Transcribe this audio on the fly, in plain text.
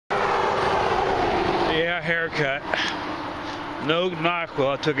my haircut. No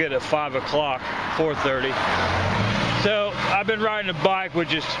NyQuil, I took it at 5 o'clock, 4:30. So I've been riding a bike,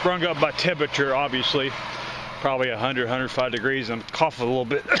 which is sprung up by temperature, obviously. Probably 100, 105 degrees. I'm coughing a little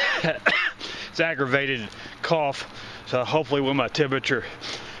bit. It's aggravated cough. So hopefully when my temperature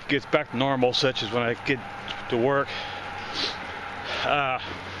gets back to normal, such as when I get to work,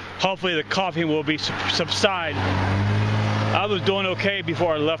 hopefully the coughing will be subside. I was doing okay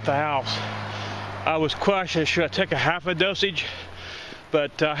before I left the house. I was questioning, should I take a half a dosage?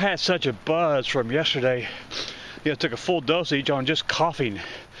 But I had such a buzz from yesterday. I took a full dosage on just coughing.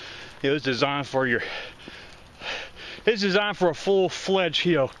 It was designed for a full-fledged,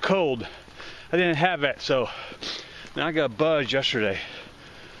 cold. I didn't have that, so now I got a buzz yesterday.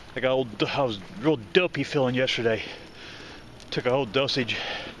 I was real dopey feeling yesterday. Took a whole dosage.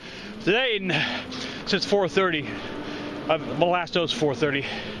 Today, since 4:30, my last dose 4:30,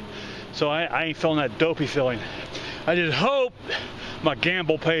 so I ain't feeling that dopey feeling. I just hope my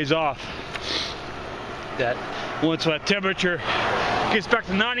gamble pays off. That once my temperature gets back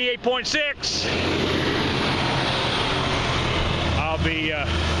to 98.6, I'll be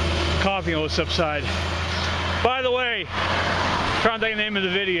coughing will subside. By the way, trying to think of the name of the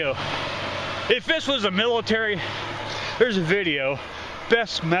video. If this was a military, there's a video,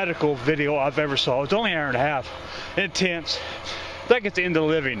 best medical video I've ever saw. It's only an hour and a half. Intense. I think it's In the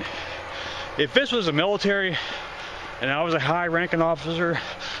Living. If this was a military and I was a high-ranking officer,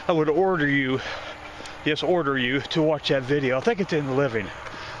 I would order you to watch that video. I think it's In the Living.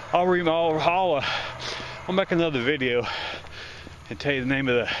 I'll make another video and tell you the name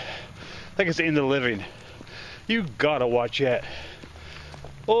of I think it's In the Living. You gotta watch that.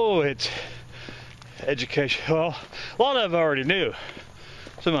 Oh, it's education. Well, a lot of it I already knew.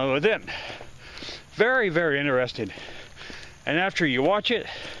 Some of it didn't. Very, very interesting. And after you watch it,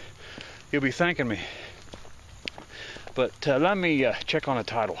 you'll be thanking me. But let me check on the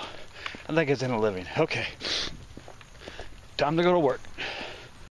title. I think it's In the Living. Okay. Time to go to work.